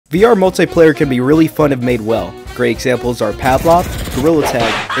VR multiplayer can be really fun if made well. Great examples are Pavlov, Gorilla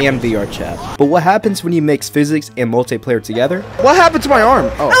Tag, and VR Chat. But what happens when you mix physics and multiplayer together? What happened to my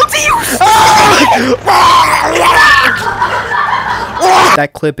arm? Oh.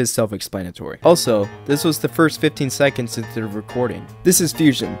 That clip is self-explanatory. Also, this was the first 15 seconds into the recording. This is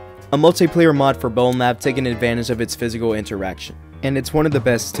Fusion, a multiplayer mod for Bonelab taking advantage of its physical interaction. And it's one of the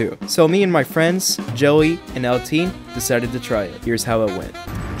best too. So me and my friends, Joey and LT, decided to try it. Here's how it went.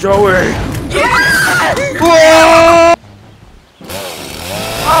 Joey! Yeah!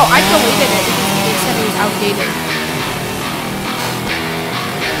 Oh, I deleted it because they said it was outdated.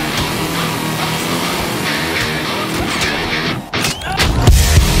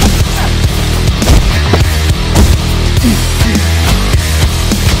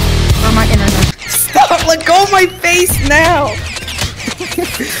 Or my internet. Stop! Let go of my face now!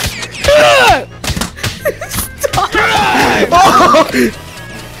 Stop!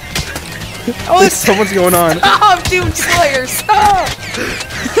 Oh, someone's going on. Stop, Doom Slayer! Stop!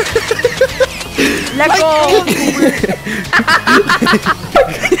 Let go!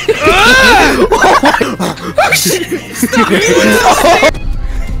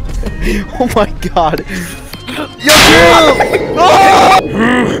 Oh my god! Yo!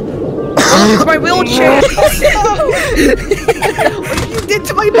 It's my wheelchair! What you did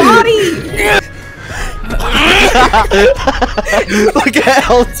to my body! Look at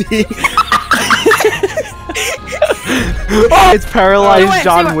LT! It's paralyzed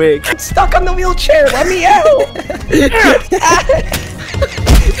John Wick. I'm stuck on the wheelchair, let me out!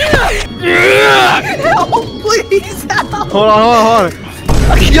 Help, please, help! Hold on.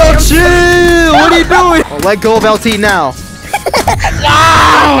 Yo, chill! What are you doing? Oh, let go of LT now.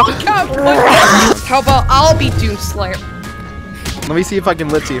 No! How about I'll be Doom Slayer? Let me see if I can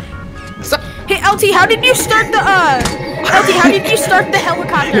lift you. So, hey LT, how did you start the LT, how did you start the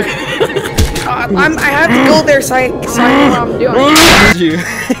helicopter? I had to go there so I know what I'm doing.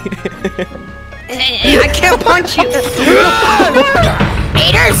 I can't punch you.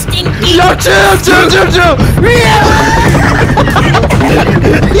 Hater stinky. Yo, chill!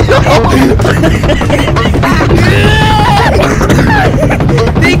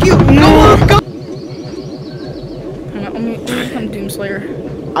 Thank you. Go. Let me become Doom Slayer.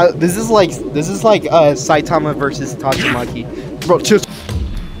 This is like Saitama versus Tatsumaki. Bro, chill.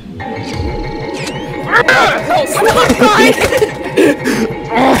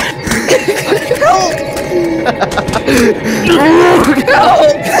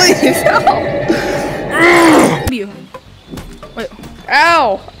 Help! Please help! You. Wait.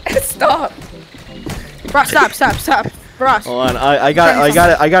 Ow! Stop! Ross, stop. Ross. Hold on, I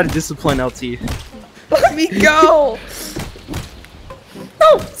gotta discipline LT. Let me go!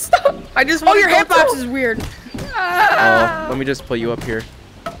 No, stop! I just want your hitbox is weird. Oh, let me just put you up here.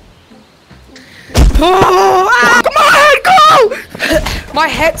 Oh, come on, go! My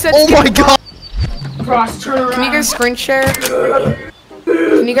headset's Oh my god! Cross, turn around. Can you guys screen share?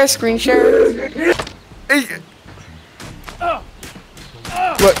 Hey.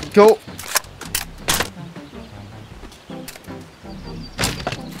 What? Go.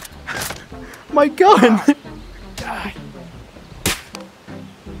 My gun!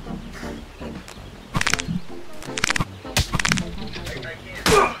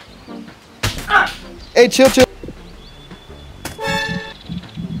 Hey, chill.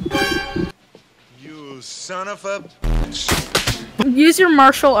 You son of a... Use your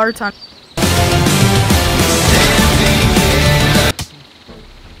martial arts on.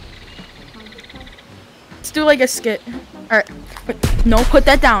 Let's do like a skit. Alright. No, put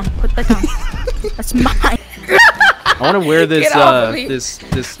that down. That's mine. I want to wear this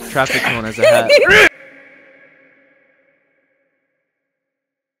this traffic cone as a hat.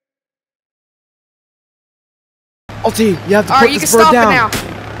 LT, you have to put this bird down.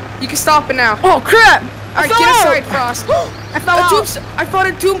 You can stop it now. Oh crap! Alright, get aside, Frost. I fell out. I found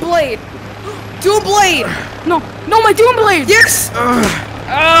a Doom Blade. Doom Blade. No, my Doom Blade. Yes.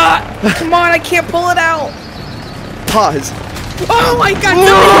 Come on, I can't pull it out. Pause. Oh my god,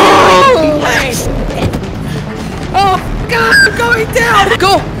 no! Oh god, I'm going down!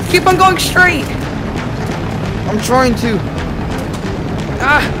 Go! Keep on going straight! I'm trying to.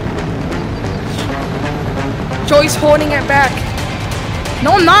 Joy's holding it back.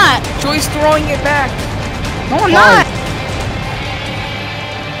 No, I'm not. Joy's throwing it back. No, I'm not.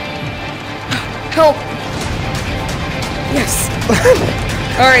 Help! Yes!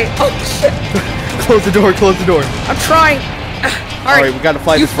 Alright, oh shit! Close the door. I'm trying! Alright, we gotta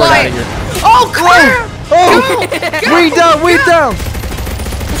fly this bird out of here. Oh crap! Oh! Way down!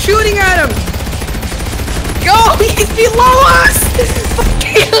 I'm shooting at him! Go! He's below us!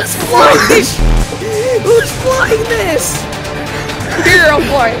 flying this? Who's flying this? Here, I'll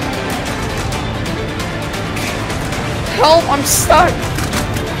fly. Help, I'm stuck.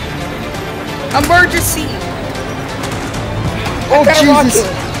 Emergency. Oh, Jesus.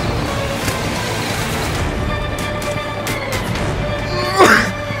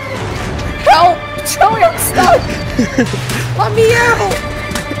 Help! Joey, I'm stuck! Let me out!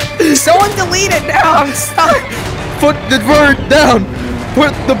 Someone delete it now, I'm stuck! Put the bird down!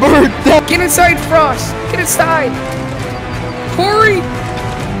 Put the bird down! Get inside, Frost! Get inside! Corey!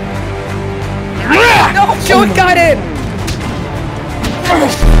 No, Joey got in!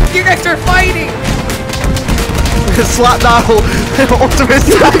 You guys are fighting! Slap battle! Ultimate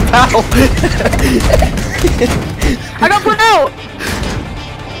slap battle! I got put out!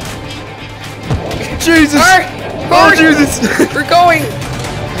 Jesus! Alright! Oh, Jesus! We're going!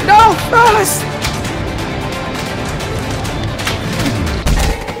 No, Frost!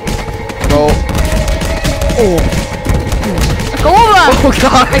 Bro. Oh. Go over! Oh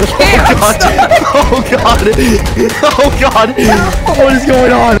god! I can't! Oh god! Oh god! What is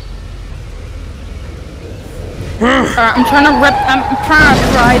going on? I'm trying to rip. I'm trying to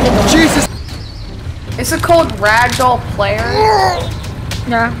ride it. Jesus! Is it called Ragdoll Player?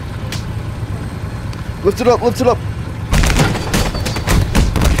 Yeah. Lift it up! Lift it up!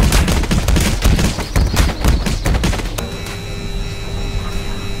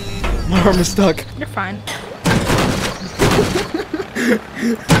 My arm is stuck. You're fine.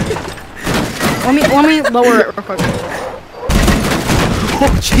 let me lower it real quick.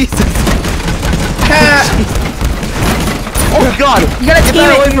 Oh Jesus! Oh god! You gotta Get team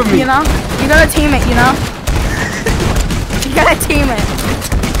that away it, from me. you know? You gotta team it, you know? You gotta team it.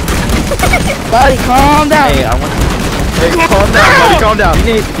 Buddy, calm down. Hey, I want. Hey, calm down, buddy. Calm down.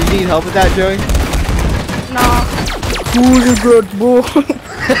 Do you need help with that, Joey? No. Who's a good boy?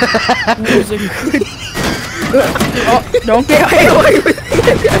 Who's a good? Oh, don't get away with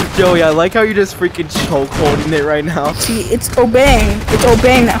it. Joey, I like how you just freaking choke holding it right now. See, it's obeying. It's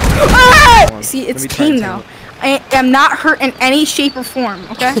obeying now. Ah! See, it's team now. I am not hurt in any shape or form,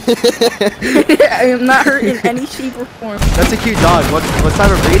 okay? I am not hurt in any shape or form. That's a cute dog. What type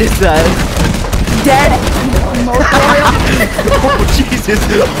of breed is that? Dead. Most loyal. Oh Jesus!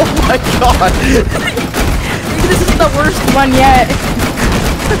 Oh my god! This is the worst one yet.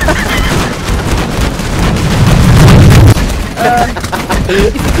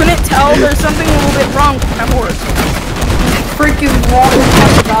 If you couldn't tell, there's something a little bit wrong with my horse. Freaking wrong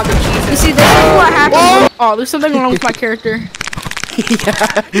with dog of Jesus. You see, this is what happened. Oh, there's something wrong with my character.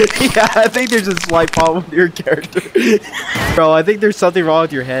 Yeah, I think there's a slight problem with your character. Bro, I think there's something wrong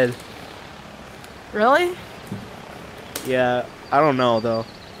with your head. Really? Yeah, I don't know though.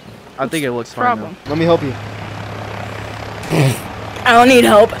 I think it looks fine problem? though. Let me help you. I don't need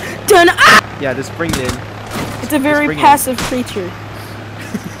help. Done. Ah! Yeah, just bring it in. It's a very bring it. passive creature.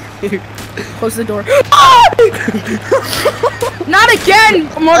 Close the door. Ah! Not again,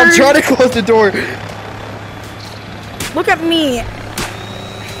 Mother. I'm trying to close the door. Look at me.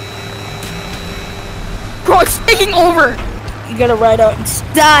 Bro, it's taking over. You gotta ride out in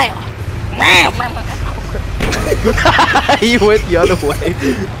style. You went the other way.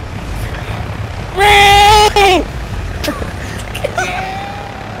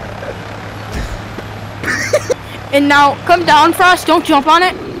 And now, come down, Frost. Don't jump on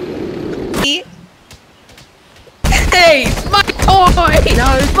it. Hey, my toy!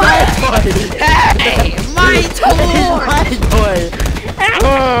 No, it's my toy. Hey, my toy!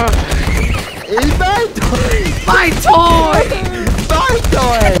 It's my toy. My toy! My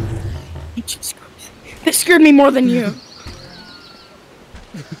toy. This scared me more than you.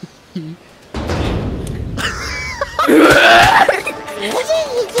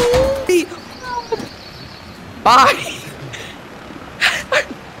 Bye!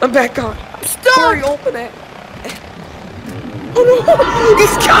 I'm back on. I'm stuck! Corey, open it. Oh no!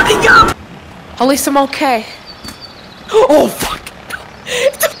 He's coming up! At least I'm okay. Oh fuck!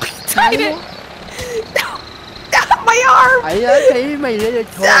 Don't tight it! No! My arm! I ate my little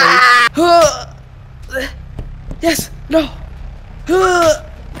toy. Yes! No! Oh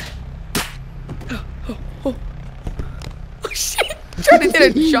shit! Trying to get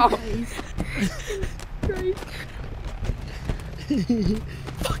a jump!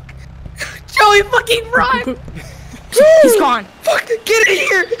 Fuck! Joey, fucking run! He's gone. Fuck! Get in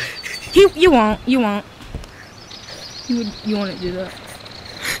here! You won't. You won't. You wouldn't do that.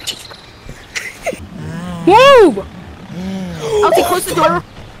 Whoa! Okay, close the door.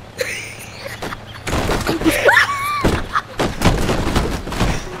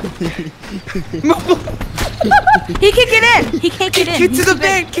 Move! He can't get in. He can't get in. Get to the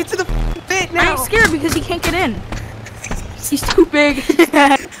van! Get to the... it now. I ain't scared because he can't get in. He's too big.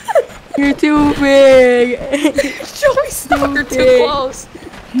 You're too big. Joey, stop. You're too close.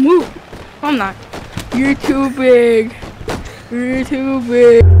 Move. I'm not. You're too big. You're too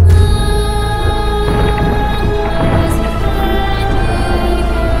big.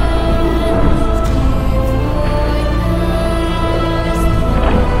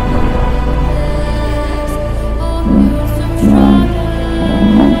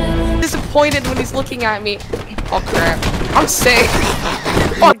 Disappointed when he's looking at me. Oh crap. I'm safe.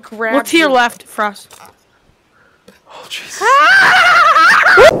 Oh, grab. Look to your left, Frost. Oh, Jesus.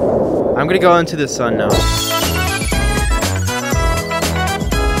 I'm gonna go into the sun now.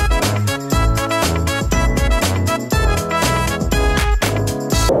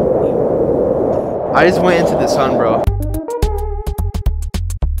 I just went into the sun, bro.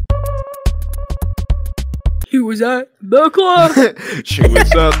 He was at the club. She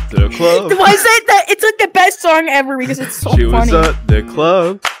was at the club. Why is it that it's like the best song ever because it's so She funny. was at the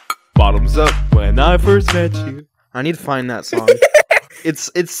club. Bottoms up when I first met you. I need to find that song.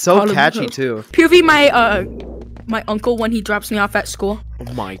 It's so Bottoms catchy up. too. POV my uncle when he drops me off at school.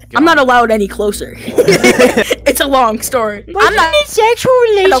 Oh my god. I'm not allowed any closer. It's a long story. I'm not in sexual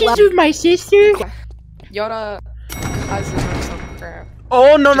relations with my sister. Yoda cousin or some crap.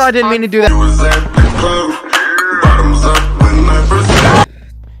 Oh no, I didn't mean to do that.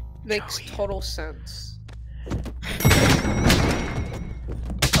 Makes total sense.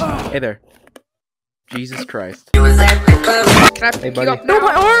 Hey there. Jesus Christ. Can I pick buddy. you up No, now?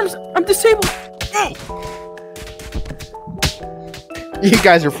 my arms! I'm disabled. You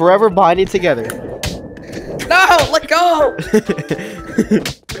guys are forever bonding together. No, let go!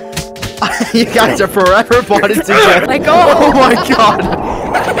 You guys are forever bonding together. Let go! Oh my god.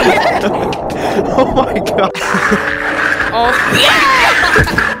 Oh my god. Oh, yeah!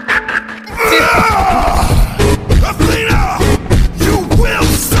 You will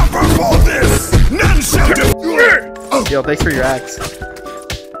suffer for this! None shall do! Yo, thanks for your axe.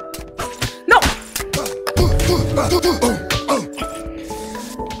 No!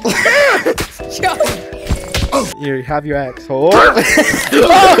 Here, have your axe. Oh.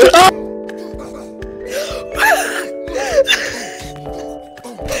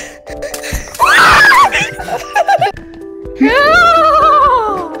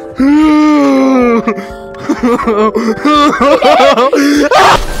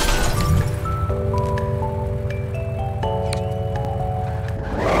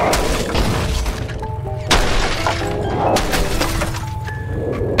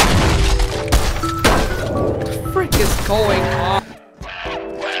 Frick is going on?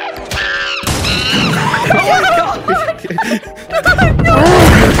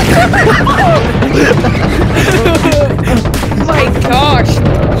 Oh my gosh!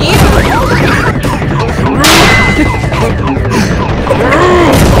 Oh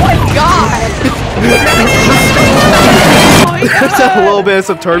my god! There's a little bit of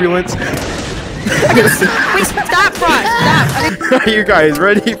some turbulence. Wait, stop, Frost! Stop! Are you guys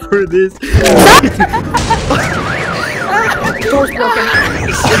ready for this? Door's broken.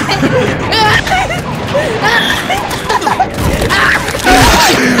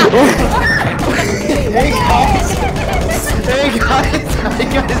 Hey guys, how you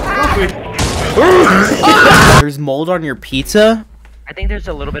guys doing? There's mold on your pizza? I think there's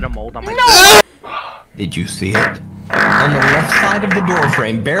a little bit of mold on my Did you see it? On the left side of the door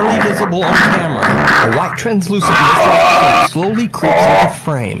frame, barely visible on camera, a white translucent mist slowly creeps into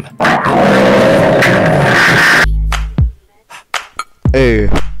frame. Hey,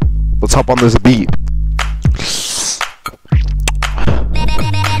 let's hop on this beat.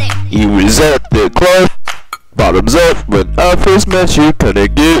 He was at the club, bottoms up when I first met you,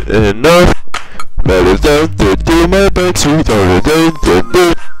 couldn't get enough. But it's down to do my back street all the day.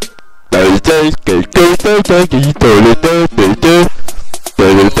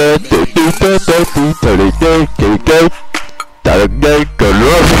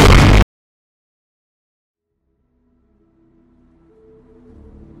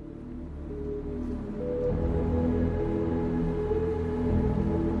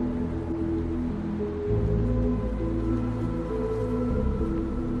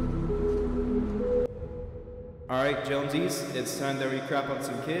 Alright, Jonesies, it's time that we crap on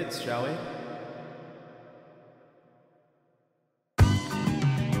some kids, shall we?